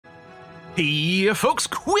Hey folks,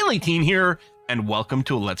 Quilly18 here, and welcome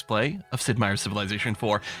to a Let's Play of Sid Meier's Civilization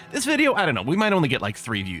 4. This video, I don't know, we might only get like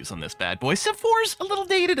 3 views on this bad boy. Civ 4's a little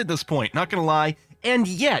dated at this point, not gonna lie, and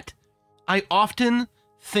yet, I often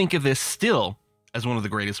think of this still as one of the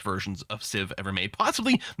greatest versions of Civ ever made.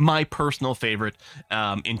 Possibly my personal favorite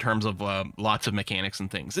in terms of lots of mechanics and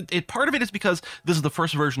things. Part of it is because this is the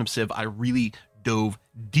first version of Civ I really dove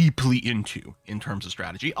deeply into in terms of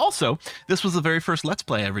strategy. Also, this was the very first Let's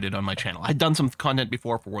Play I ever did on my channel. I'd done some content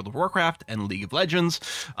before for World of Warcraft and League of Legends,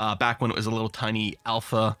 back when it was a little tiny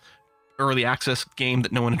alpha early access game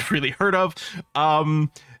that no one had really heard of.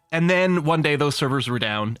 And then one day those servers were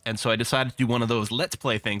down, and so I decided to do one of those Let's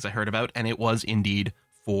Play things I heard about, and it was indeed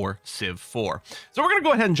for Civ 4. So we're going to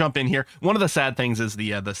go ahead and jump in here. One of the sad things is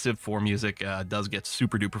the Civ 4 music does get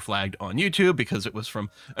super duper flagged on YouTube because it was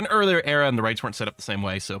from an earlier era and the rights weren't set up the same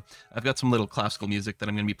way. So I've got some little classical music that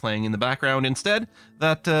I'm going to be playing in the background instead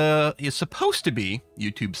that is supposed to be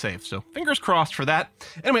YouTube safe. So fingers crossed for that.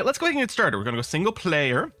 Anyway, let's go ahead and get started. We're going to go single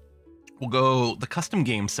player. We'll go the custom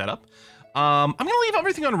game setup. I'm going to leave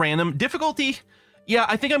everything on random. Difficulty, yeah,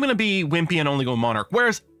 I think I'm going to be wimpy and only go Monarch.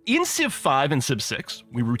 Whereas in Civ 5 and Civ 6,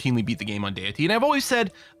 we routinely beat the game on deity, and I've always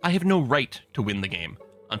said I have no right to win the game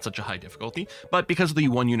on such a high difficulty. But because of the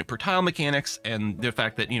 1 unit per tile mechanics and the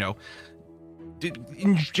fact that, you know,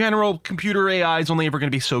 in general, computer AI is only ever going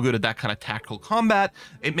to be so good at that kind of tactical combat,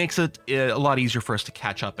 it makes it a lot easier for us to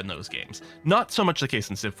catch up in those games. Not so much the case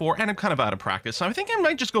in Civ 4, and I'm kind of out of practice, so I think I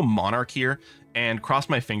might just go Monarch here and cross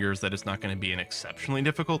my fingers that it's not going to be an exceptionally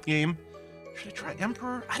difficult game. Should I try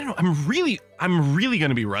Emperor? I don't know. I'm really going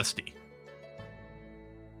to be rusty.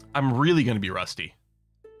 I'm just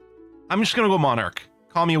going to go Monarch.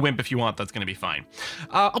 Call me a wimp if you want, that's going to be fine.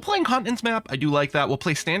 I'll play in Continents map. I do like that. We'll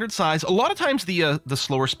play standard size. A lot of times the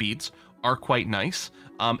slower speeds are quite nice.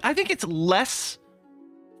 I think it's less...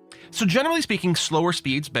 So generally speaking, slower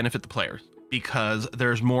speeds benefit the players because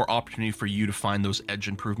there's more opportunity for you to find those edge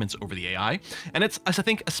improvements over the AI. And it's, I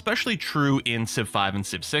think, especially true in Civ 5 and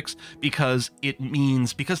Civ 6 because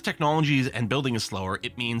because technology and building is slower,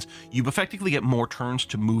 it means you effectively get more turns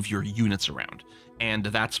to move your units around. And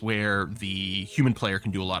that's where the human player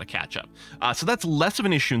can do a lot of catch up. So that's less of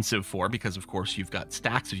an issue in Civ 4 because, of course, you've got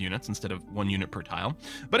stacks of units instead of 1 unit per tile.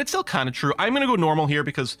 But it's still kind of true. I'm going to go normal here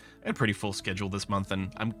because I had a pretty full schedule this month,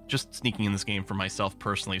 and I'm just sneaking in this game for myself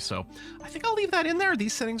personally. So I think I'll leave that in there.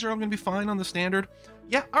 These settings are all going to be fine on the standard.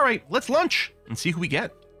 Yeah, all right, let's launch and see who we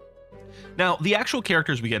get. Now, the actual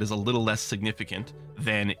characters we get is a little less significant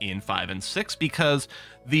than in 5 and 6 because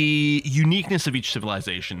the uniqueness of each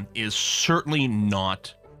civilization is certainly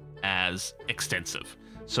not as extensive.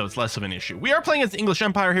 So it's less of an issue. We are playing as the English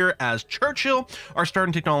Empire here as Churchill. Our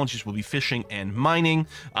starting technologies will be fishing and mining.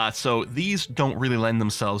 So these don't really lend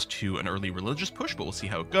themselves to an early religious push, but we'll see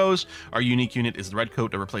how it goes. Our unique unit is the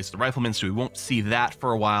Redcoat to replace the Rifleman, so we won't see that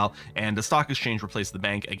for a while. And the Stock Exchange replaced the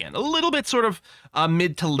Bank again. A little bit sort of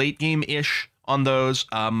mid to late game-ish on those,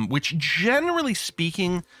 which generally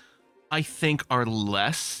speaking, I think are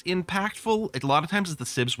less impactful. A lot of times it's the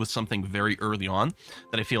Civs with something very early on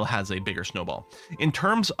that I feel has a bigger snowball. In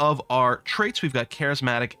terms of our traits, we've got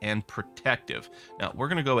charismatic and protective. Now we're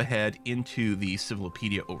gonna go ahead into the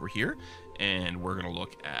Civilopedia over here, and we're gonna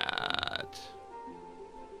look at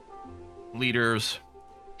leaders,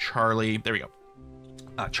 Charlie, there we go.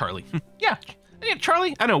 Charlie, yeah,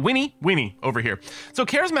 Charlie, I know, Winnie over here. So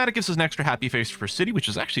charismatic gives us an extra happy face for city, which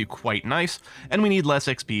is actually quite nice. And we need less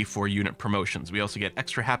XP for unit promotions. We also get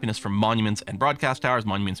extra happiness from monuments and broadcast towers.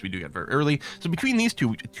 Monuments we do get very early. So between these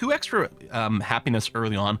two extra happiness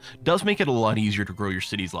early on does make it a lot easier to grow your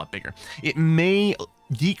cities a lot bigger. It may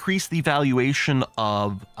decrease the valuation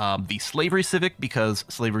of the slavery civic because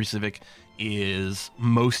slavery civic is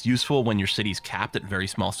most useful when your city's capped at very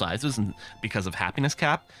small sizes and because of happiness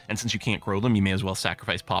cap, and since you can't grow them, you may as well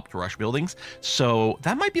sacrifice pop to rush buildings. So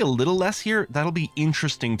that might be a little less here. That'll be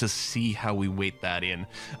interesting to see how we weight that in.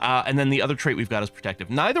 And then the other trait we've got is protective.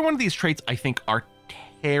 Neither one of these traits I think are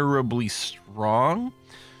terribly strong.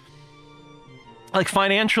 Like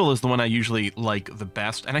financial is the one I usually like the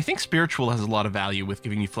best, and I think spiritual has a lot of value with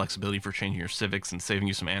giving you flexibility for changing your civics and saving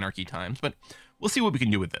you some anarchy times, but we'll see what we can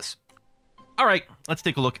do with this. All right, let's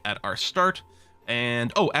take a look at our start.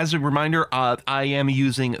 And, oh, as a reminder, I am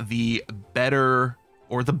using the better,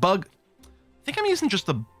 or the bug, I think I'm using just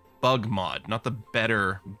the bug mod, not the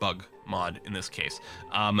better bug mod in this case.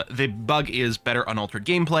 The bug is better unaltered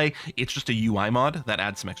gameplay. It's just a UI mod that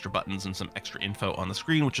adds some extra buttons and some extra info on the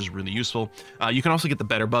screen, which is really useful. You can also get the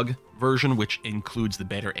better bug version, which includes the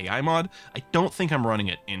better AI mod. I don't think I'm running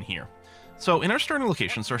it in here. So in our starting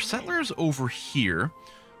location, so our settlers over here,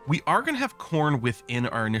 We are going to have corn within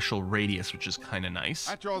our initial radius, which is kind of nice.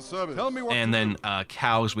 At your service. Tell me what and then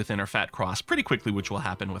cows within our fat cross pretty quickly, which will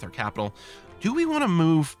happen with our capital. Do we want to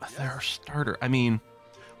move our starter? I mean,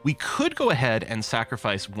 we could go ahead and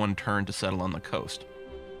sacrifice one turn to settle on the coast.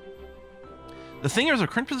 The thing is, our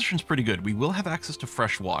current position is pretty good. We will have access to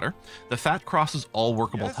fresh water. The fat crosses all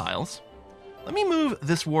workable tiles. Let me move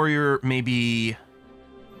this warrior. Maybe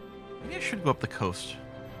I should go up the coast.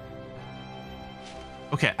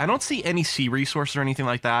 Okay, I don't see any sea resources or anything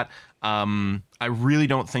like that. I really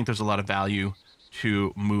don't think there's a lot of value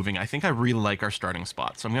to moving. I think I really like our starting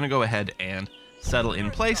spot. So I'm going to go ahead and settle in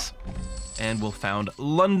place. And we'll found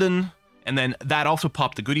London. And then that also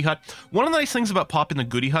popped the Goody Hut. One of the nice things about popping the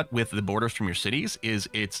Goody Hut with the borders from your cities is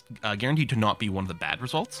it's guaranteed to not be one of the bad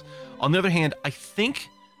results. On the other hand, I think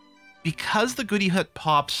because the Goody Hut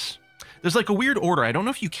pops, there's like a weird order. I don't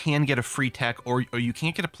know if you can get a free tech or you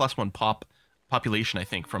can't get a +1 population, I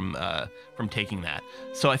think, from taking that.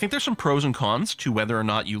 So I think there's some pros and cons to whether or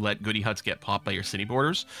not you let Goody Huts get popped by your city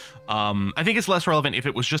borders. I think it's less relevant if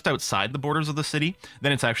it was just outside the borders of the city.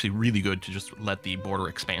 Then it's actually really good to just let the border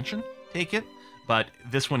expansion take it. But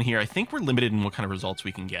this one here, I think we're limited in what kind of results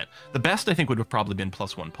we can get. The best, I think, would have probably been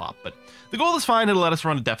 +1 pop. But the goal is fine. It'll let us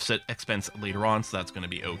run a deficit expense later on, so that's going to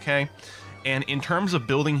be okay. And in terms of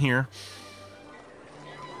building here,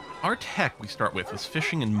 our tech we start with is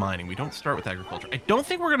fishing and mining. We don't start with agriculture. I don't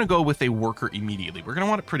think we're going to go with a worker immediately. We're going to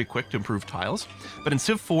want it pretty quick to improve tiles. But in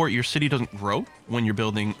Civ 4, your city doesn't grow when you're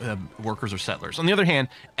building workers or settlers. On the other hand,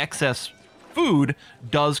 excess food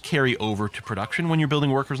does carry over to production when you're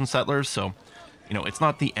building workers and settlers. So, you know, it's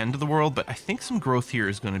not the end of the world, but I think some growth here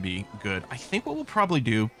is going to be good. I think what we'll probably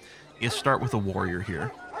do is start with a warrior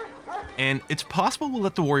here. And it's possible we'll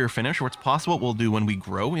let the warrior finish, or it's possible what we'll do when we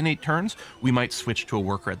grow in 8 turns, we might switch to a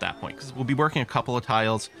worker at that point, because we'll be working a couple of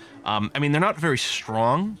tiles. I mean, they're not very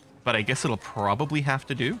strong, but I guess it'll probably have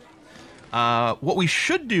to do. What we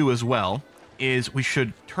should do as well is we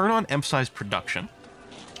should turn on emphasize production.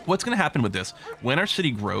 What's going to happen with this, when our city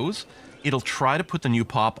grows, it'll try to put the new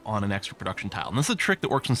pop on an extra production tile. And this is a trick that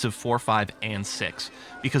works in Civ 4, 5, and 6.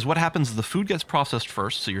 Because what happens is the food gets processed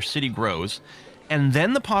first, so your city grows, and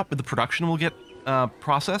then the production will get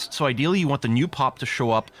processed. So ideally, you want the new pop to show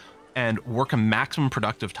up and work a maximum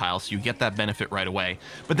productive tile, so you get that benefit right away.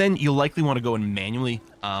 But then you'll likely want to go and manually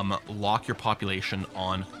lock your population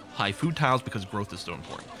on high food tiles because growth is so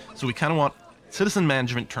important. So we kind of want citizen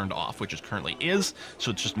management turned off, which it currently is.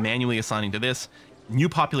 So it's just manually assigning to this. New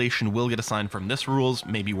population will get assigned from this rules,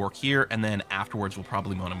 maybe work here, and then afterwards we'll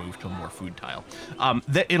probably want to move to a more food tile.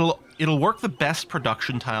 It'll work the best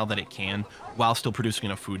production tile that it can while still producing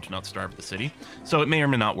enough food to not starve the city. So it may or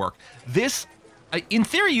may not work. This, in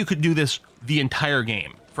theory, you could do this the entire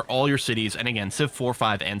game for all your cities, and again, Civ 4,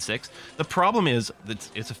 5, and 6. The problem is that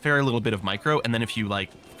it's a fair little bit of micro, and then if you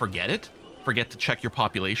like forget to check your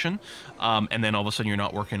population, and then all of a sudden you're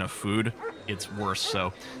not working enough food, it's worse.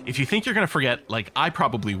 So if you think you're going to forget, like I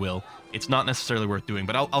probably will, it's not necessarily worth doing,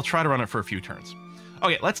 but I'll try to run it for a few turns.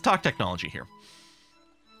 Okay, let's talk technology here.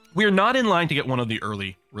 We are not in line to get one of the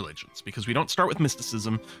early religions because we don't start with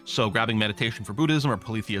mysticism, so grabbing meditation for Buddhism or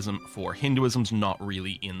polytheism for Hinduism's not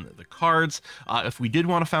really in the cards. If we did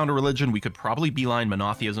want to found a religion, we could probably beeline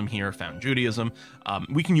monotheism here, found Judaism.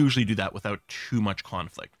 We can usually do that without too much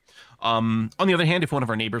conflict. On the other hand, if one of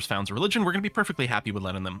our neighbors founds a religion, we're going to be perfectly happy with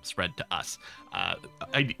letting them spread to us.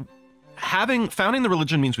 Founding the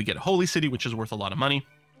religion means we get a holy city, which is worth a lot of money,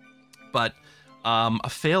 but a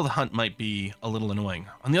failed hunt might be a little annoying.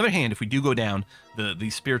 On the other hand, if we do go down the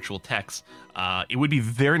spiritual texts, it would be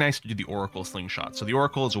very nice to do the Oracle Slingshot. So the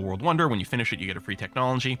Oracle is a world wonder. When you finish it, you get a free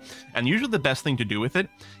technology. And usually the best thing to do with it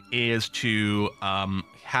is to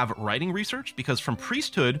have writing research, because from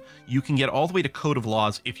priesthood, you can get all the way to Code of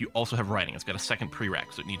Laws if you also have writing. It's got a second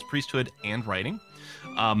prereq, so it needs priesthood and writing.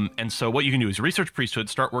 And so what you can do is research priesthood,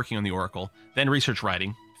 start working on the Oracle, then research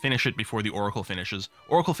writing, finish it before the Oracle finishes.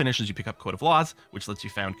 Oracle finishes, you pick up Code of Laws, which lets you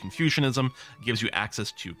found Confucianism, gives you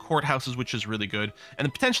access to courthouses, which is really good, and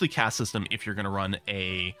then potentially caste system if you're going to run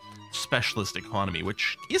a specialist economy,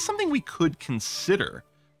 which is something we could consider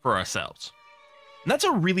for ourselves. And that's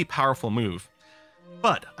a really powerful move.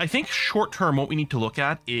 But I think short term, what we need to look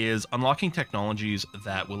at is unlocking technologies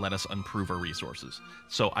that will let us improve our resources.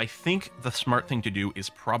 So I think the smart thing to do is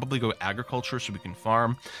probably go agriculture so we can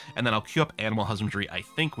farm, and then I'll queue up animal husbandry, I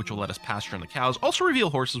think, which will let us pasture in the cows. Also reveal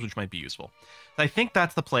horses, which might be useful. I think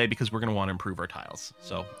that's the play because we're going to want to improve our tiles.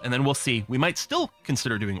 So, and then we'll see. We might still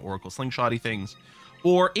consider doing Oracle Slingshotty things,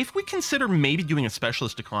 or if we consider maybe doing a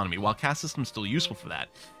specialist economy, while caste system's still useful for that,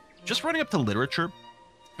 just running up to literature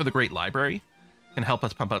for the Great Library can help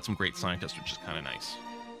us pump out some great scientists, which is kind of nice.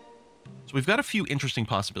 So we've got a few interesting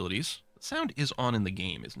possibilities. The sound is on in the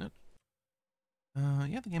game, isn't it?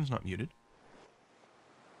 Yeah, the game's not muted.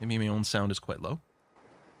 Maybe my own sound is quite low.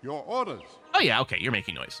 Your orders. Oh yeah, okay, you're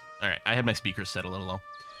making noise. All right, I had my speakers set a little low.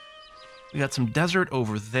 We got some desert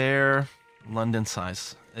over there. London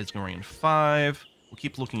size is going in 5. We'll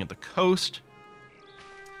keep looking at the coast.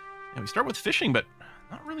 And we start with fishing, but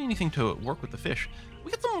not really anything to work with the fish.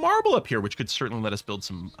 We got some marble up here, which could certainly let us build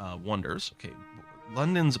some wonders. Okay,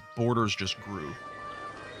 London's borders just grew.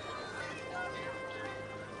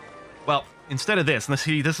 Well, instead of this, and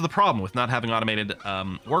see, this is the problem with not having automated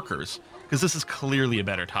workers, because this is clearly a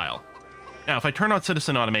better tile. Now, if I turn on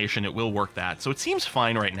citizen automation, it will work that. So it seems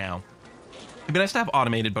fine right now. It'd be nice to have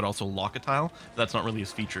automated, but also lock a tile. But that's not really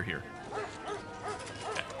his feature here.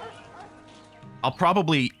 Okay. I'll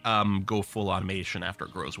probably go full automation after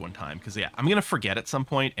it grows one time, because yeah, I'm going to forget at some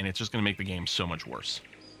point, and it's just going to make the game so much worse.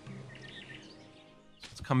 So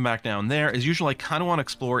let's come back down there. As usual, I kind of want to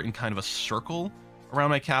explore in kind of a circle around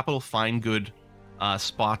my capital, find good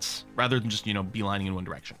spots, rather than just, you know, beelining in one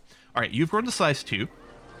direction. All right, you've grown to size 2.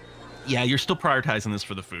 Yeah, you're still prioritizing this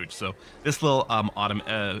for the food, so this little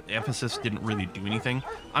emphasis didn't really do anything.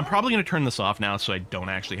 I'm probably going to turn this off now so I don't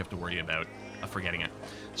actually have to worry about forgetting it.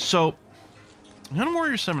 So, none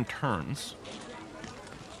warrior 7 turns.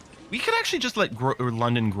 We could actually just let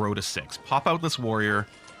London grow to 6. Pop out this warrior,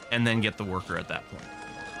 and then get the worker at that point.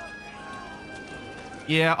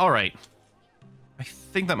 Yeah, all right. I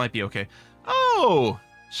think that might be okay. Oh,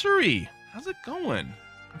 Surrey, how's it going?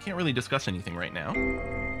 I can't really discuss anything right now.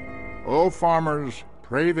 O farmers,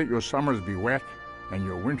 pray that your summers be wet and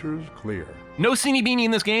your winters clear. No Seenie Beanie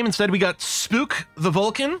in this game. Instead, we got Spook the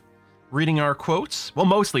Vulcan reading our quotes. Well,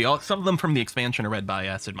 mostly. Some of them from the expansion are read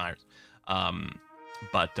by Sid Meier's.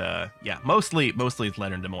 Yeah, mostly it's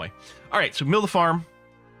Leonard Nimoy. All right, so mill the farm.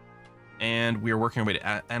 And we are working our way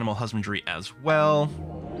to animal husbandry as well.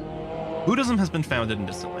 Buddhism has been founded in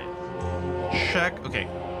distant land. Check. Okay,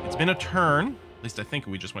 it's been a turn. At least I think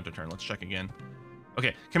we just went a turn. Let's check again.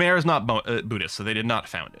 Okay, Khmer is not Buddhist, so they did not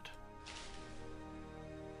found it.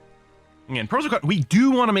 Again, pros and cons. We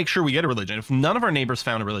do want to make sure we get a religion. If none of our neighbors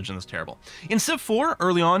found a religion, that's terrible. In Civ 4,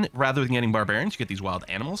 early on, rather than getting barbarians, you get these wild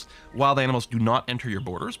animals. Wild animals do not enter your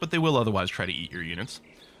borders, but they will otherwise try to eat your units.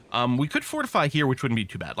 We could fortify here, which wouldn't be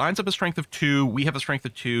too bad. Lines up a strength of 2. We have a strength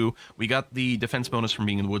of 2. We got the defense bonus from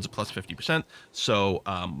being in the woods of plus 50%. So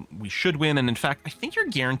we should win. And in fact, I think you're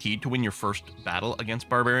guaranteed to win your first battle against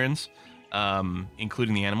barbarians,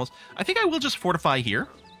 including the animals. I think I will just fortify here,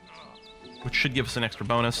 which should give us an extra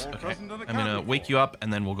bonus. Okay, I'm going to wake you up,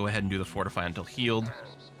 and then we'll go ahead and do the fortify until healed.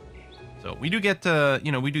 So we do get,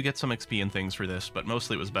 we do get some XP and things for this, but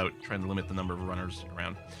mostly it was about trying to limit the number of runners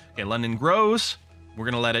around. Okay, London grows. We're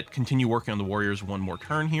going to let it continue working on the warriors one more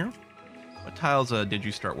turn here. What tiles did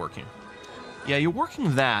you start working? Yeah, you're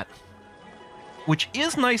working that, which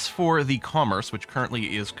is nice for the commerce, which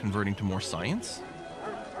currently is converting to more science.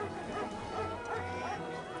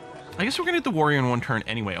 I guess we're going to get the warrior in one turn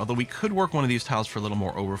anyway, although we could work one of these tiles for a little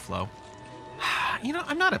more overflow. You know,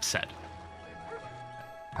 I'm not upset.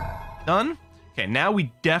 Done? Okay, now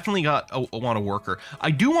we definitely want a worker. I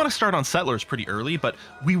do want to start on settlers pretty early, but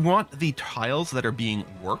we want the tiles that are being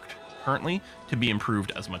worked currently to be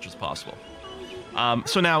improved as much as possible.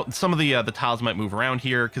 So now some of the tiles might move around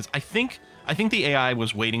here, because I think the AI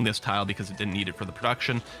was waiting this tile because it didn't need it for the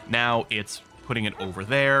production. Now it's putting it over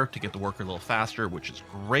there to get the worker a little faster, which is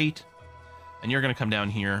great. And you're going to come down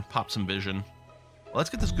here, pop some vision. Well, let's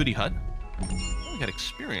get this goody hut. Oh, we got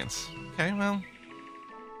experience. Okay, well,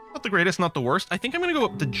 not the greatest, not the worst. I think I'm going to go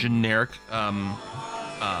up the generic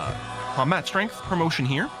combat strength promotion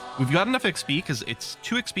here. We've got enough XP because it's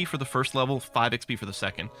 2 XP for the first level, 5 XP for the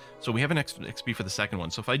second. So we have an XP for the second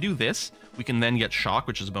one. So if I do this, we can then get shock,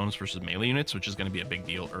 which is a bonus versus melee units, which is going to be a big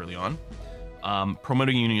deal early on.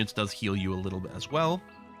 Promoting units does heal you a little bit as well.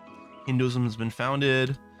 Hinduism has been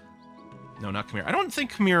founded. No, not Khmer. I don't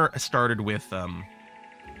think Khmer started with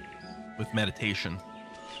meditation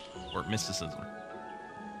or mysticism.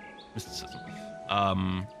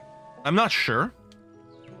 I'm not sure,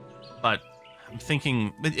 but I'm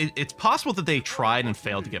thinking it's possible that they tried and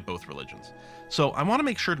failed to get both religions. So I want to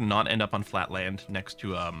make sure to not end up on flat land next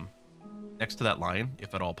to that line,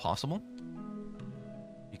 if at all possible,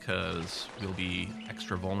 because we'll be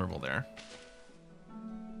extra vulnerable there.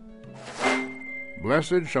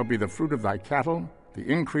 Blessed shall be the fruit of thy cattle, the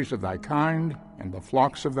increase of thy kind, and the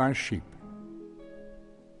flocks of thy sheep.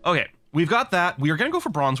 Okay, we've got that. We are going to go for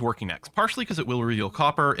bronze working next, partially because it will reveal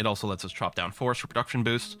copper. It also lets us chop down forest for production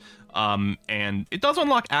boost. And it does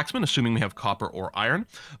unlock axemen, assuming we have copper or iron.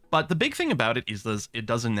 But the big thing about it is it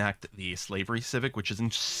does enact the slavery civic, which is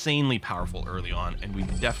insanely powerful early on, and we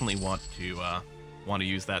definitely want to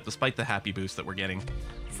use that, despite the happy boost that we're getting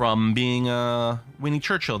from being Winnie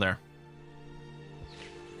Churchill there.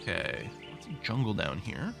 Okay, let's see jungle down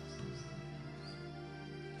here.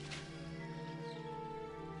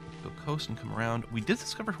 Go coast and come around. We did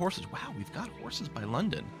discover horses. Wow, we've got horses by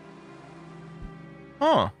London.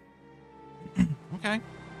 Huh. Okay.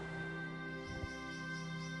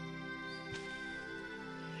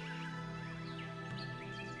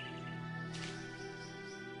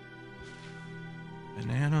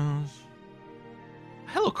 Bananas.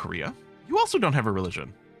 Hello, Korea. You also don't have a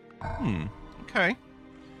religion. Okay.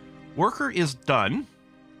 Worker is done.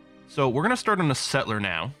 So we're going to start on a settler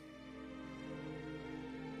now.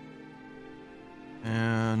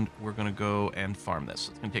 And we're going to go and farm this.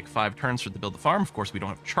 It's going to take 5 turns to build the farm. Of course, we don't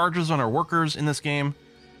have charges on our workers in this game.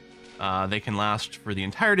 They can last for the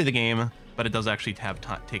entirety of the game, but it does actually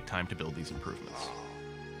take time to build these improvements.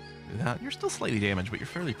 Do that. You're still slightly damaged, but you're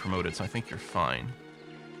fairly promoted, so I think you're fine.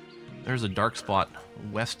 There's a dark spot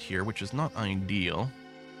west here, which is not ideal.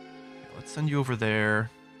 Okay, let's send you over there.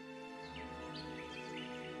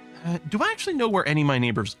 Do I actually know where any of my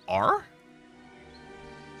neighbors are?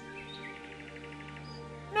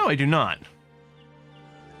 No, I do not.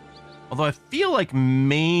 Although I feel like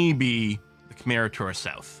maybe the Khmer to our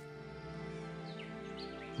south.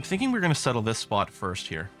 I'm thinking we're going to settle this spot first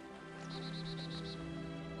here.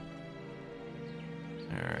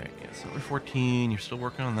 Alright, yeah, settler 14, you're still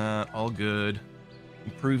working on that, all good.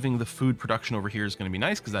 Improving the food production over here is going to be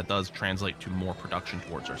nice, because that does translate to more production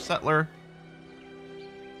towards our settler.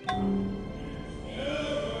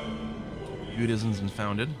 Buddhism's been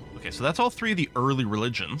founded. Okay, so that's all 3 of the early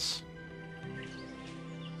religions.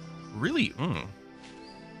 Really, I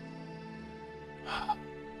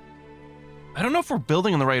don't know if we're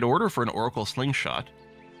building in the right order for an Oracle Slingshot.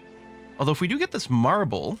 Although if we do get this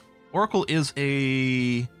marble, Oracle is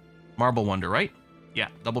a marble wonder, right? Yeah,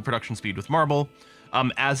 double production speed with marble,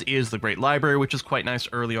 as is the Great Library, which is quite nice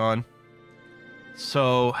early on.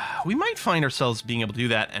 So we might find ourselves being able to do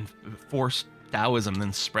that and force Taoism,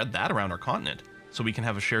 then spread that around our continent, so we can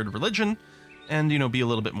have a shared religion and, you know, be a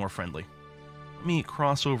little bit more friendly. Let me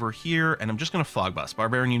cross over here, and I'm just going to fog bust.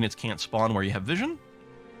 Barbarian units can't spawn where you have vision.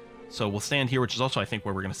 So we'll stand here, which is also, I think,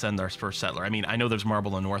 where we're going to send our first settler. I mean, I know there's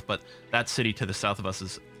marble in the north, but that city to the south of us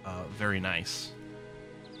is very nice.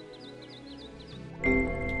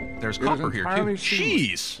 There's copper here, too.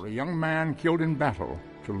 Jeez! For a young man killed in battle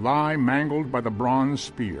to lie mangled by the bronze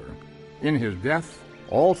spear. In his death,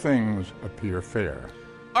 all things appear fair.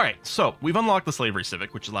 All right, so we've unlocked the slavery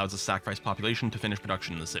civic, which allows us to sacrifice population to finish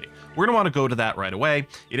production in the city. We're going to want to go to that right away.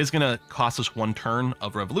 It is going to cost us 1 turn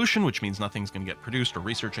of revolution, which means nothing's going to get produced or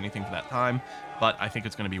research anything for that time, but I think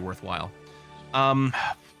it's going to be worthwhile.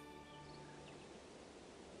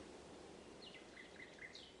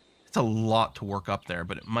 It's a lot to work up there,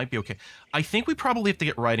 but it might be okay. I think we probably have to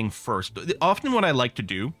get writing first. Often what I like to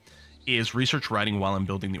do is research writing while I'm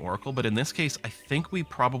building the Oracle, but in this case, I think we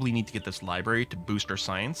probably need to get this library to boost our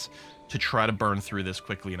science to try to burn through this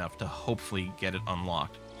quickly enough to hopefully get it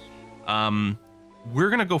unlocked. We're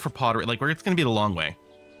going to go for pottery. Like, it's going to be the long way.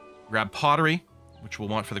 Grab pottery, which we'll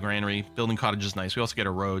want for the granary. Building cottage is nice. We also get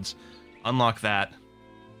our roads. Unlock that.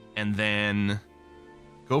 And then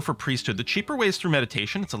go for priesthood. The cheaper way is through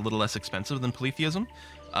meditation. It's a little less expensive than polytheism.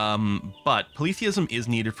 But polytheism is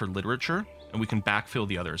needed for literature, and we can backfill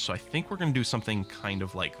the others. So I think we're going to do something kind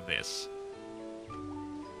of like this.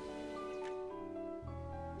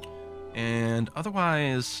 And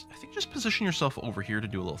otherwise, I think just position yourself over here to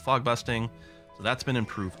do a little fog busting. So that's been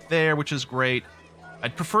improved there, which is great.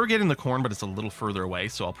 I'd prefer getting the corn, but it's a little further away,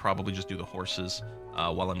 so I'll probably just do the horses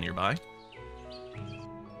while I'm nearby.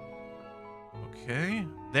 Okay,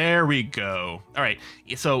 there we go. All right,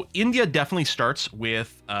 so India definitely starts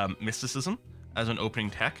with mysticism as an opening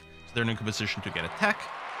tech. So they're in a good position to get a tech.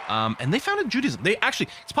 And they founded Judaism.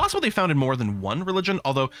 It's possible they founded more than one religion,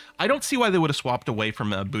 although I don't see why they would have swapped away from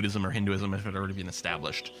Buddhism or Hinduism if it had already been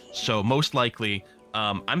established. So most likely,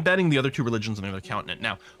 I'm betting the other 2 religions on the other continent.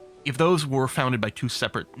 Now, if those were founded by 2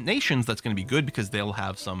 separate nations, that's going to be good because they'll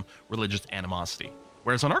have some religious animosity.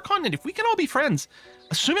 Whereas on our continent, if we can all be friends,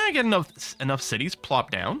 assuming I get enough cities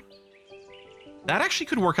plopped down, that actually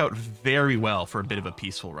could work out very well for a bit of a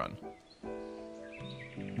peaceful run.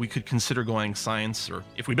 We could consider going science, or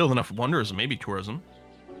if we build enough wonders, maybe tourism.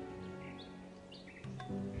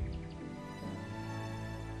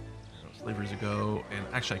 Slavery is a go, and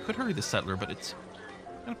actually I could hurry the settler, but it's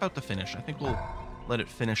not about to finish. I think we'll let it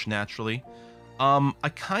finish naturally.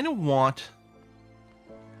 I kind of want...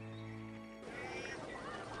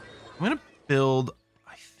 I'm going to build,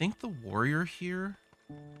 I think, the warrior here.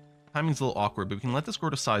 Timing's a little awkward, but we can let this grow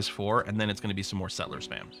to size 4, and then it's going to be some more settler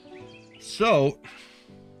spam. So,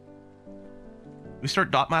 we start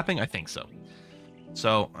dot mapping? I think so.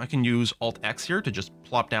 So, I can use Alt-X here to just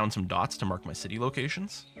plop down some dots to mark my city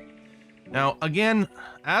locations. Now, again,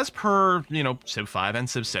 as per, you know, Civ 5 and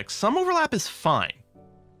Civ 6, some overlap is fine,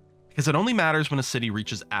 because it only matters when a city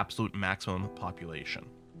reaches absolute maximum population.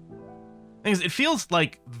 Thing is, it feels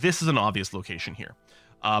like this is an obvious location here.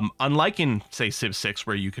 Unlike in, say, Civ 6,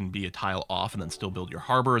 where you can be a tile off and then still build your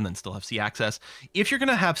harbor and then still have sea access, if you're going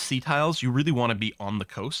to have sea tiles, you really want to be on the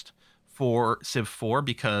coast for Civ 4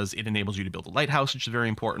 because it enables you to build a lighthouse, which is very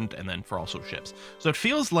important, and then for also ships. So it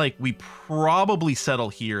feels like we probably settle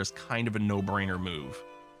here as kind of a no-brainer move.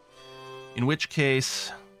 In which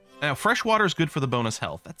case... Now, fresh water is good for the bonus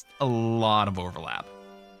health. That's a lot of overlap.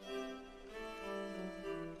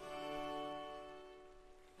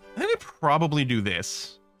 I think we probably do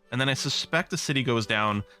this, and then I suspect the city goes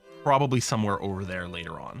down probably somewhere over there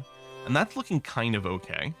later on. And that's looking kind of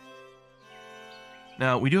okay.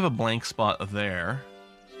 Now, we do have a blank spot there.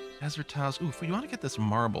 Desert tiles. Ooh, if we want to get this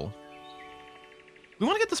marble. If we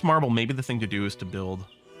want to get this marble, maybe the thing to do is to build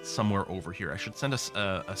somewhere over here. I should send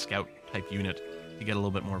a scout-type unit to get a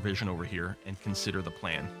little bit more vision over here and consider the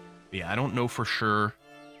plan. But yeah, I don't know for sure.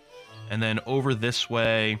 And then over this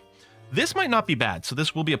way... This might not be bad, so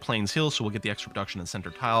this will be a plains hill, so we'll get the extra production in center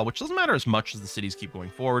tile, which doesn't matter as much as the cities keep going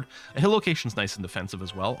forward. A hill location's nice and defensive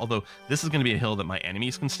as well, although this is going to be a hill that my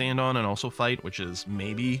enemies can stand on and also fight, which is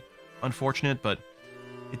maybe unfortunate, but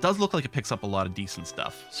it does look like it picks up a lot of decent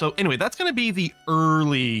stuff. So anyway, that's going to be the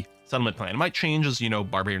early settlement plan. It might change as, you know,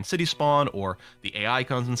 barbarian city spawn, or the AI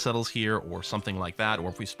comes and settles here, or something like that, or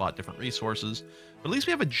if we spot different resources. But at least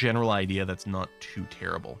we have a general idea that's not too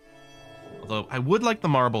terrible. Although, I would like the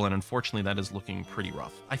marble, and unfortunately that is looking pretty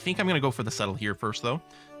rough. I think I'm going to go for the settle here first, though,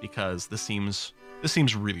 because this seems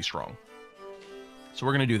really strong. So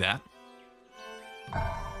we're going to do that.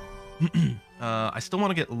 I still want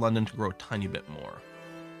to get London to grow a tiny bit more.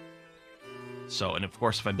 So, and of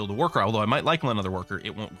course, if I build a worker, although I might like another worker,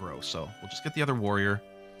 it won't grow. So we'll just get the other warrior.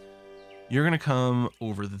 You're going to come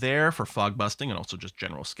over there for fog busting and also just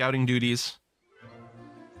general scouting duties.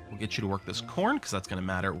 We'll get you to work this corn, because that's going to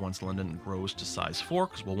matter once London grows to size 4,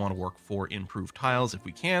 because we'll want to work 4 improved tiles if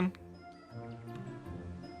we can.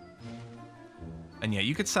 And yeah,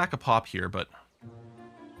 you could sack a pop here, but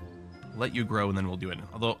let you grow and then we'll do it.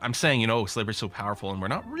 Although I'm saying, you know, slavery's so powerful and we're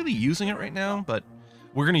not really using it right now, but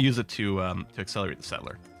we're going to use it to accelerate the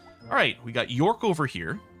settler. All right, we got York over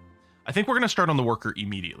here. I think we're going to start on the worker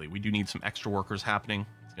immediately. We do need some extra workers happening.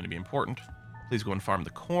 It's going to be important. Please go and farm the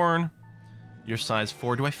corn. Your size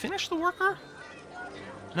 4. Do I finish the worker?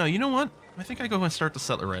 No, you know what? I think I go and start the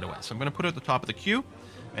settler right away. So I'm going to put it at the top of the queue.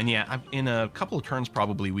 And yeah, in a couple of turns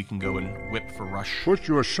probably we can go and whip for rush. Put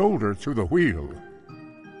your shoulder to the wheel.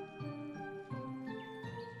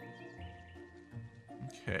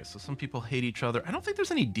 Okay, so some people hate each other. I don't think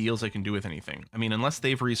there's any deals I can do with anything. I mean, unless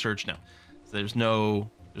they've researched. No, so there's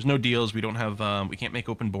no deals. We don't have. We can't make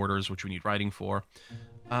open borders, which we need writing for.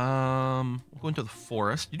 We'll go into the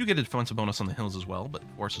forest. You do get a defensive bonus on the hills as well, but the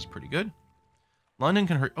forest is pretty good. London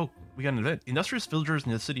can hurt. Oh, we got an event. Industrious villagers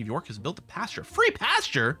in the city of York has built a pasture. Free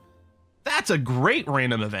pasture? That's a great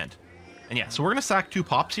random event. And yeah, so we're gonna sack 2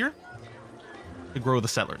 pops here to grow the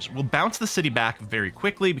settlers. We'll bounce the city back very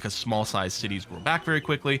quickly because small-sized cities grow back very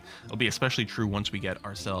quickly. It'll be especially true once we get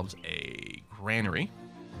ourselves a granary.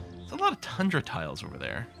 There's a lot of tundra tiles over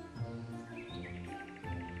there.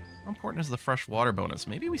 How important is the fresh water bonus?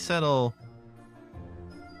 Maybe we settle...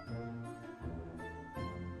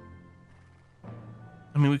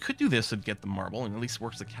 I mean, we could do this and get the marble, and at least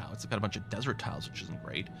works the cow. It's got a bunch of desert tiles, which isn't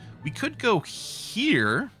great. We could go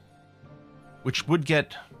here, which would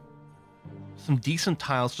get some decent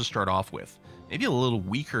tiles to start off with. Maybe a little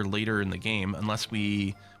weaker later in the game, unless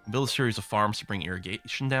we build a series of farms to bring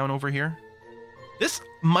irrigation down over here. This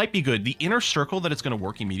might be good. The inner circle that it's going to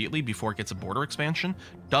work immediately before it gets a border expansion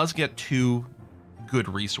does get 2 good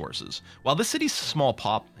resources. While this city's a small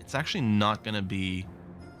pop, it's actually not going to be...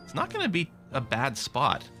 It's not going to be a bad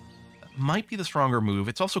spot. Might be the stronger move.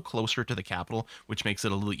 It's also closer to the capital, which makes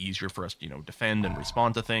it a little easier for us to, you know, defend and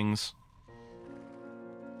respond to things.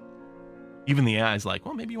 Even the AI is like,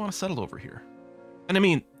 well, maybe you want to settle over here. And I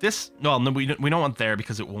mean, this... No, we don't want there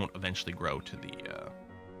because it won't eventually grow to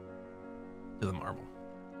the marble.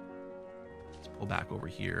 Let's pull back over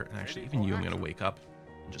here. And actually, even you, I'm going to wake up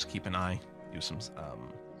and just keep an eye do some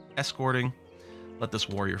escorting. Let this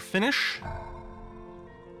warrior finish.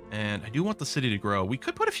 And I do want the city to grow. We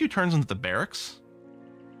could put a few turns into the barracks,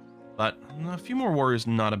 but a few more warriors,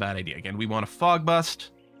 not a bad idea. Again, we want a fog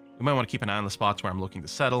bust. We might want to keep an eye on the spots where I'm looking to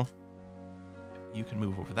settle. You can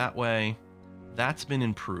move over that way. That's been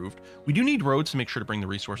improved. We do need roads to make sure to bring the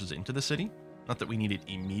resources into the city. Not that we need it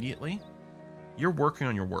immediately. You're working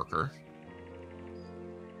on your worker.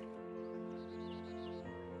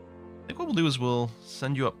 I think what we'll do is we'll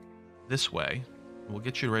send you up this way. We'll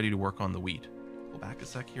get you ready to work on the wheat. Go back a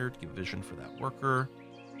sec here to give vision for that worker.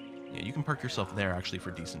 Yeah, you can park yourself there actually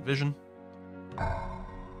for decent vision.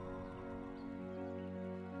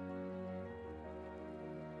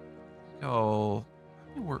 Oh,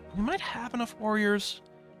 we might have enough warriors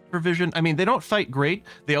for vision. I mean, they don't fight great.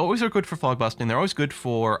 They always are good for fog busting. They're always good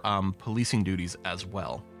for policing duties as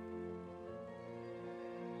well.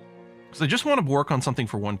 So I just want to work on something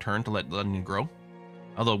for one turn to let London grow.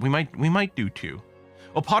 Although we might do 2.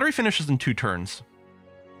 Well, pottery finishes in 2 turns.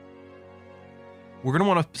 We're going to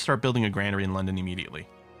want to start building a granary in London immediately.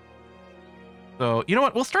 So, you know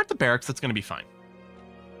what? We'll start the barracks. That's going to be fine.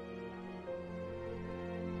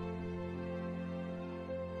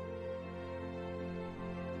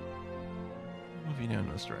 Move you down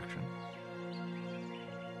in this direction.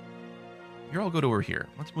 You're all good over here.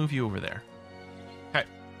 Let's move you over there. Okay.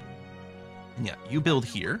 Yeah, you build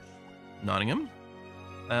here. Nottingham.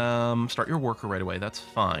 Start your worker right away. That's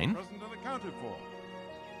fine.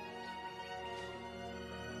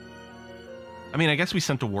 I mean, I guess we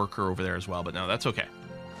sent a worker over there as well, but no, that's okay.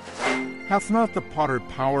 Hath not the potter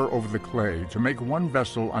power over the clay to make one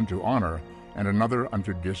vessel unto honor and another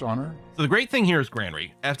unto dishonor? So the great thing here is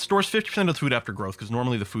granary. It stores 50% of the food after growth because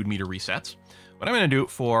normally the food meter resets. What I'm going to do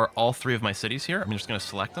for all 3 of my cities here, I'm just going to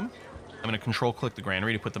select them. I'm going to control click the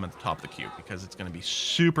granary to put them at the top of the queue because it's going to be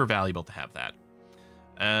super valuable to have that.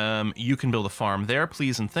 You can build a farm there,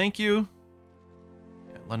 please and thank you.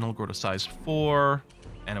 Yeah, London will grow to size 4.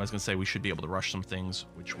 And I was going to say we should be able to rush some things,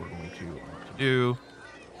 which we're going to want to do.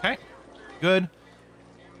 Okay, good.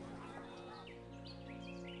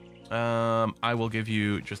 I will give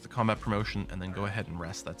you just the combat promotion and then go ahead and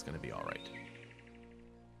rest. That's going to be all right.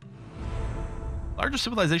 Largest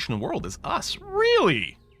civilization in the world is us.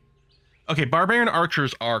 Really? Okay, barbarian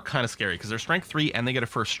archers are kind of scary because they're strength 3 and they get a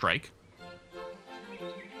first strike.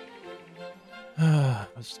 I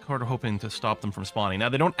was kind of hoping to stop them from spawning. Now,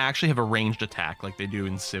 they don't actually have a ranged attack like they do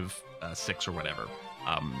in Civ 6 or whatever.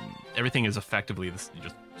 Everything is effectively just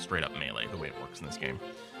straight up melee, the way it works in this game.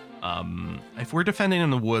 If we're defending in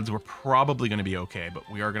the woods, we're probably going to be okay, but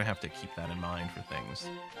we are going to have to keep that in mind for things.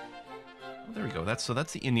 Oh, there we go. That's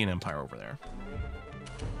the Indian Empire over there.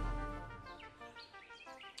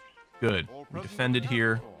 Good. We defended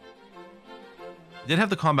here. Did have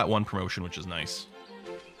the Combat 1 promotion, which is nice.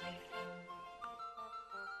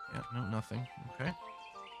 Yeah, no, nothing. Okay.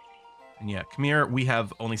 And yeah, Khmer, we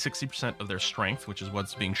have only 60% of their strength, which is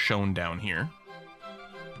what's being shown down here.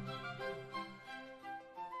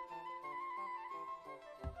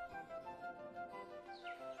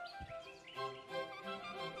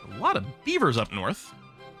 A lot of beavers up north.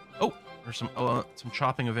 Oh, there's some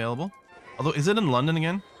chopping available. Although, is it in London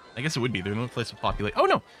again? I guess it would be. There's no place to populate. Oh,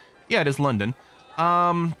 no. Yeah, it is London.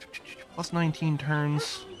 Plus 19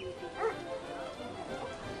 turns.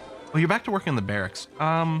 Oh, you're back to working on the barracks.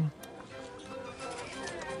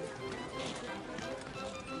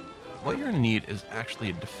 What you're going to need is actually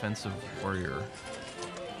a defensive warrior.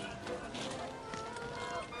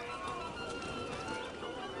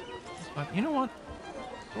 But you know what?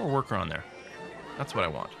 Throw a worker on there. That's what I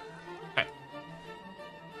want. Okay.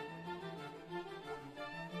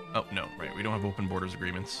 Oh, no, right. We don't have open borders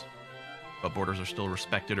agreements. But borders are still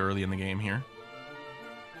respected early in the game here.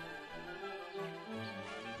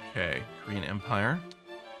 Okay, Korean Empire.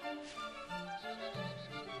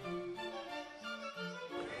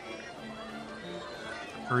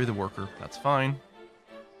 Hurry the worker, that's fine.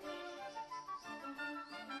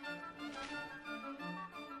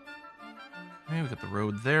 Okay, we got the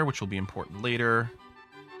road there, which will be important later.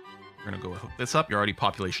 We're going to go hook this up. You're already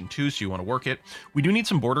population 2, so you want to work it. We do need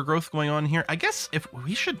some border growth going on here. I guess if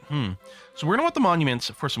we should... So we're going to want the monuments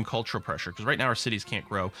for some cultural pressure, because right now our cities can't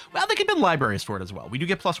grow. Well, they can build libraries for it as well. We do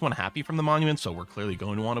get +1 happy from the monuments, so we're clearly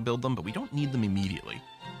going to want to build them, but we don't need them immediately.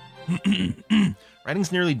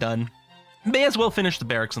 Writing's nearly done. May as well finish the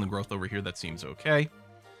barracks and the growth over here. That seems okay.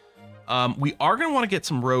 We are going to want to get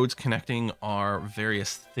some roads connecting our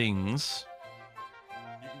various things.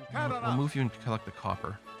 We'll move you and collect the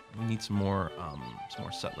copper. We need some more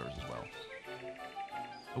settlers as well.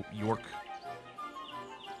 Oh, York.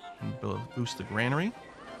 And boost the granary.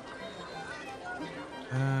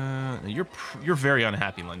 You're very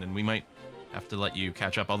unhappy, London. We might have to let you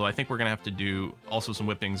catch up, although I think we're going to have to do also some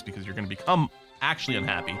whippings because you're going to become actually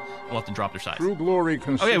unhappy. We'll have to drop their size. True glory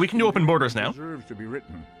consists okay, we can do open borders now. Deserves to be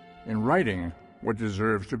written. In writing what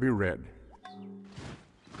deserves to be read.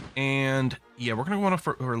 And yeah, we're going to go on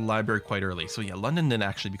for our library quite early. So yeah, London didn't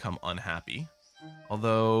actually become unhappy.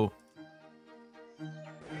 Although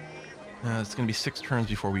it's going to be 6 turns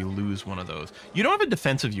before we lose one of those. You don't have a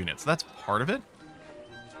defensive unit, so that's part of it.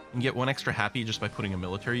 You can get 1 extra happy just by putting a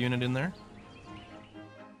military unit in there.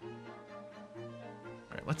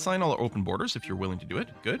 All right, let's sign all our open borders if you're willing to do it.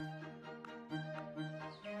 Good.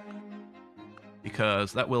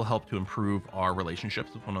 Because that will help to improve our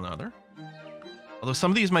relationships with one another. Although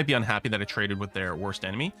some of these might be unhappy that I traded with their worst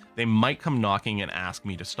enemy, they might come knocking and ask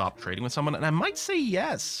me to stop trading with someone, and I might say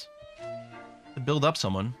yes to build up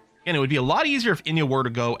someone. Again, it would be a lot easier if India were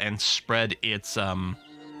to go and spread its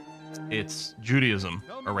Judaism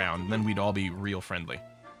around, then we'd all be real friendly.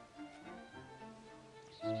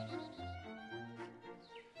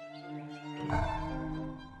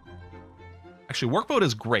 Actually, workboat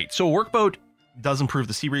is great. So workboat does improve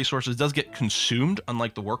the sea resources, does get consumed,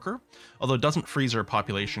 unlike the worker, although it doesn't freeze our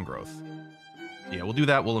population growth. Yeah, we'll do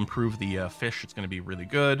that. We'll improve the fish. It's going to be really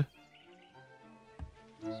good.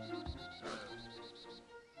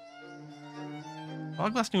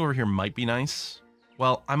 Fog blasting over here might be nice.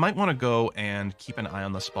 Well, I might want to go and keep an eye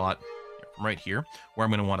on the spot right here where I'm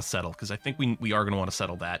going to want to settle, because I think we are going to want to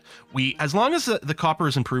settle that. As long as the copper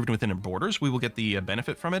is improved within our borders, we will get the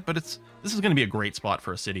benefit from it, but this is going to be a great spot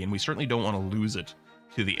for a city, and we certainly don't want to lose it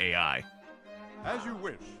to the AI. As you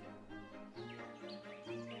wish.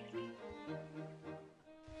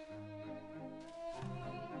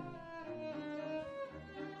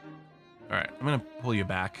 All right, I'm going to pull you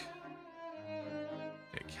back.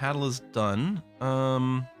 Okay, cattle is done.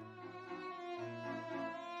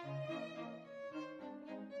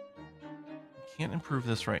 Can't improve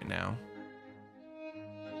this right now.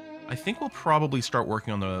 I think we'll probably start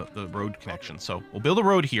working on the road connection. So we'll build a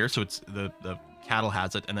road here, so it's the cattle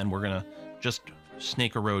has it, and then we're gonna just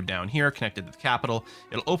snake a road down here connected to the capital.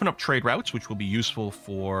 It'll open up trade routes, which will be useful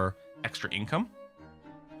for extra income.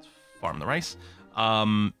 Let's farm the rice,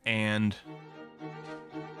 and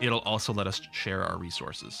it'll also let us share our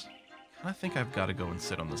resources. I think I've got to go and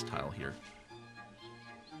sit on this tile here.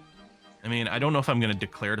 I mean, I don't know if I'm going to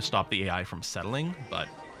declare to stop the AI from settling, but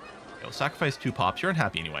sacrifice 2 pops. You're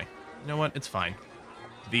unhappy anyway. You know what? It's fine.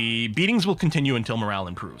 The beatings will continue until morale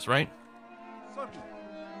improves, right?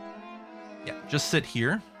 Yeah, just sit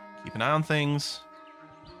here. Keep an eye on things.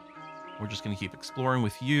 We're just going to keep exploring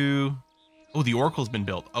with you. Oh, the Oracle's been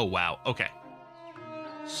built. Oh, wow. Okay.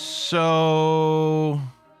 So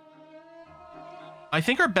I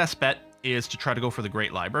think our best bet is to try to go for the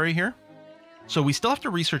Great Library here. So we still have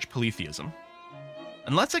to research polytheism.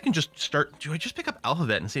 Unless I can just start... Do I just pick up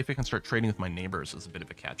alphabet and see if I can start trading with my neighbors as a bit of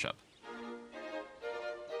a catch-up?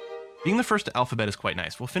 Being the first to alphabet is quite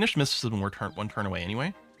nice. We'll finish mysticism, we're 1 turn away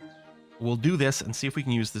anyway. We'll do this and see if we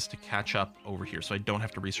can use this to catch up over here so I don't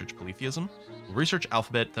have to research polytheism. We'll research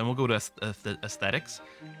alphabet, then we'll go to aesthetics,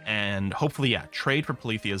 and hopefully, yeah, trade for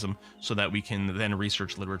polytheism so that we can then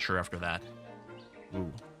research literature after that.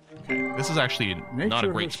 Ooh. Okay, this is actually not a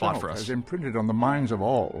great spot for us. Has imprinted on the minds of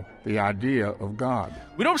all the idea of God.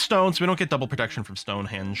 We don't have stones, so we don't get double protection from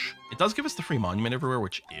Stonehenge. It does give us the free monument everywhere,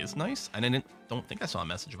 which is nice. And I don't think I saw a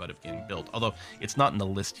message about it getting built, although it's not in the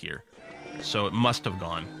list here, so it must have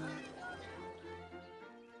gone.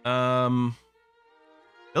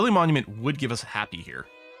 Building monument would give us happy here.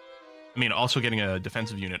 I mean, also getting a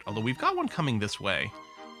defensive unit, although we've got one coming this way.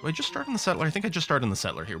 Do I just start on the settler? I think I just started on the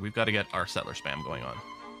settler here. We've got to get our settler spam going on.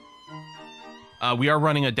 We are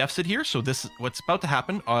running a deficit here, so what's about to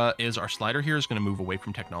happen is our slider here is going to move away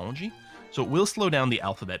from technology, so it will slow down the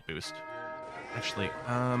alphabet boost. Actually,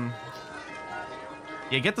 yeah,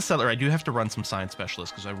 get the settler. I do have to run some science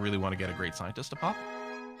specialists because I really want to get a great scientist to pop.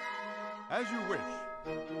 As you wish.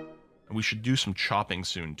 And we should do some chopping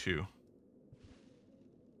soon too.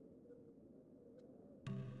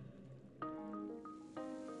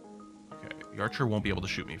 Okay, the archer won't be able to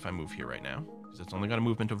shoot me if I move here right now because it's only got a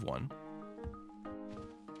movement of 1.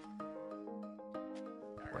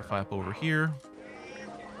 Fortify up over here.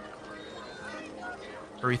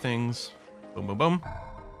 Hurry things. Boom, boom, boom.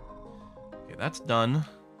 Okay, that's done.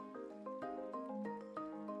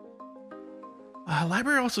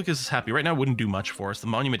 Library also gives us happy. Right now, wouldn't do much for us. The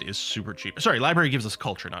monument is super cheap. Sorry, library gives us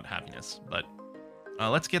culture, not happiness. But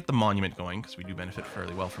let's get the monument going because we do benefit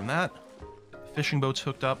fairly well from that. The fishing boat's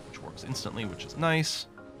hooked up, which works instantly, which is nice.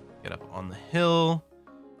 Get up on the hill.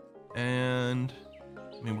 And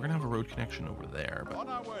I mean, we're gonna have a road connection over there, but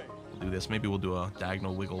we'll do this. Maybe we'll do a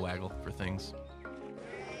diagonal wiggle waggle for things.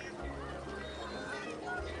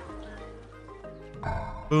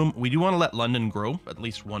 Boom. We do want to let London grow at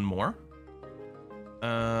least one more.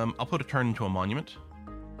 I'll put a turn into a monument.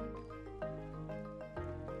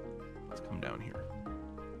 Let's come down here.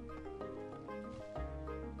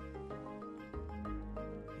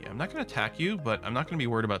 Yeah, I'm not going to attack you, but I'm not going to be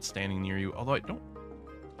worried about standing near you. Although I don't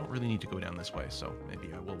really need to go down this way, so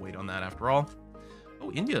maybe I will wait on that after all.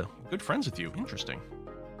 Oh, India. Good friends with you. Interesting.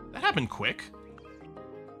 That happened quick.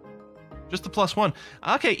 Just the +1.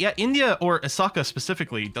 Okay, yeah, India, or Osaka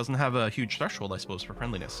specifically, doesn't have a huge threshold, I suppose, for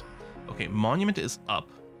friendliness. Okay, monument is up.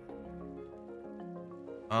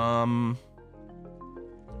 Go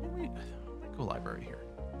library here.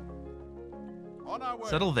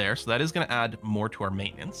 Settle there, so that is going to add more to our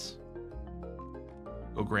maintenance.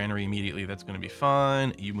 Go granary immediately, that's going to be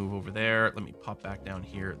fine. You move over there. Let me pop back down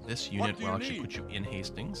here. This unit will actually put you in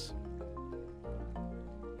Hastings.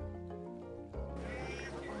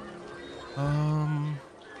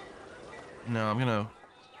 No, I'm gonna...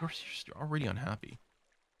 You're already unhappy.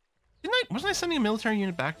 Wasn't I sending a military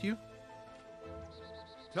unit back to you?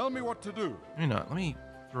 Tell me what to do. Maybe not. Let me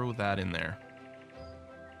throw that in there.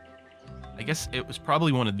 I guess it was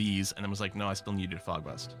probably one of these, and then was like, no, I still needed a fog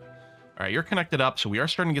bust. All right, you're connected up, so we are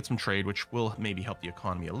starting to get some trade, which will maybe help the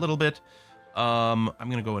economy a little bit. I'm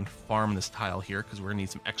going to go and farm this tile here, because we're going to need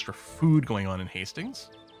some extra food going on in Hastings.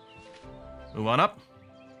 Move on up.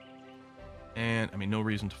 And, I mean, no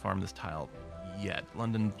reason to farm this tile yet.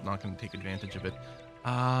 London's not going to take advantage of it.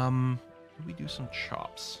 We do some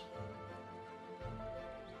chops.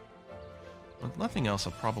 With nothing else,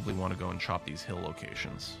 I'll probably want to go and chop these hill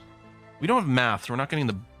locations. We don't have math, so we're not getting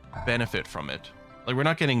the benefit from it. Like, we're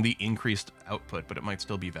not getting the increased output, but it might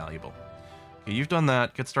still be valuable. Okay, you've done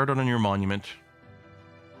that. Get started on your monument.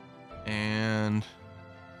 And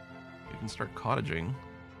you can start cottaging.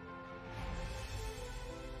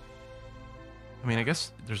 I mean, I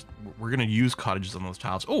guess we're going to use cottages on those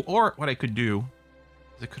tiles. Oh, or what I could do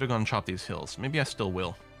is I could have gone and chopped these hills. Maybe I still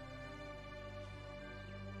will.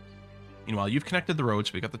 Meanwhile, you've connected the roads,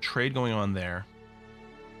 so we got the trade going on there.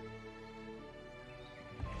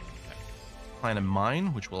 Plant a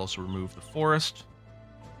mine, which will also remove the forest.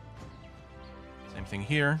 Same thing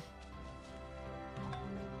here.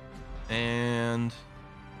 And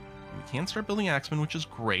we can start building axemen, which is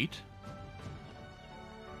great.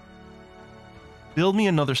 Build me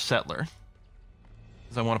another settler,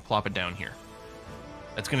 because I want to plop it down here.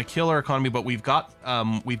 That's going to kill our economy, but we've got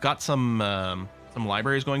some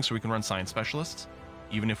libraries going, so we can run science specialists,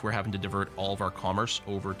 even if we're having to divert all of our commerce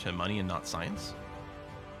over to money and not science.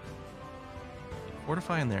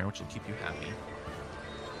 Fortify in there, which will keep you happy.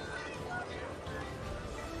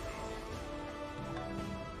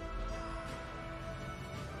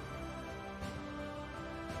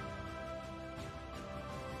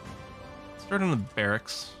 Start on the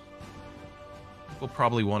barracks. We'll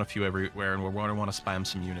probably want a few everywhere, and we're going to want to spam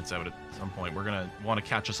some units out at some point. We're going to want to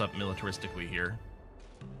catch us up militaristically here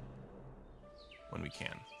when we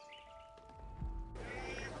can.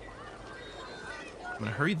 I'm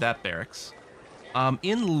going to hurry that barracks.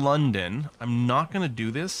 In London, I'm not going to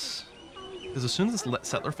do this, because as soon as this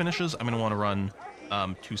settler finishes, I'm going to want to run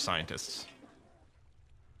 2 scientists.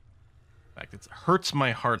 In fact, it hurts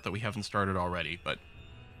my heart that we haven't started already, but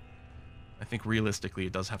I think realistically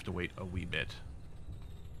it does have to wait a wee bit.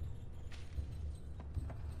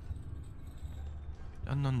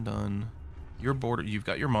 Done. Your border, you've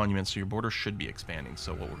got your monument, so your border should be expanding.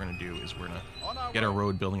 So what we're going to do is we're going to get our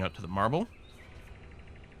road building out to the marble.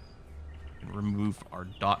 And remove our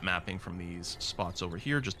dot mapping from these spots over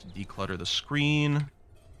here just to declutter the screen.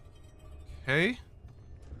 Okay.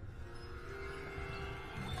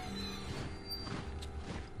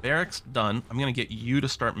 Barracks done. I'm going to get you to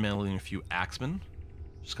start milling a few axemen,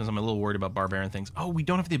 just because I'm a little worried about barbarian things. Oh, we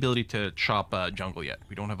don't have the ability to chop jungle yet.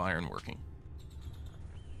 We don't have iron working.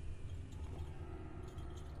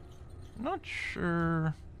 I'm not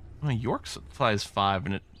sure. Well, York supply is 5,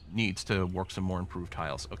 and it needs to work some more improved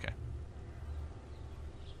tiles. Okay.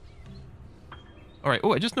 All right.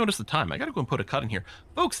 Oh, I just noticed the time. I got to go and put a cut in here.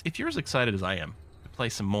 Folks, if you're as excited as I am to play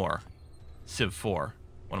some more Civ 4,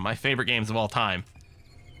 one of my favorite games of all time,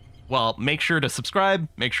 well, make sure to subscribe,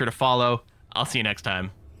 make sure to follow. I'll see you next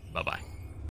time. Bye-bye.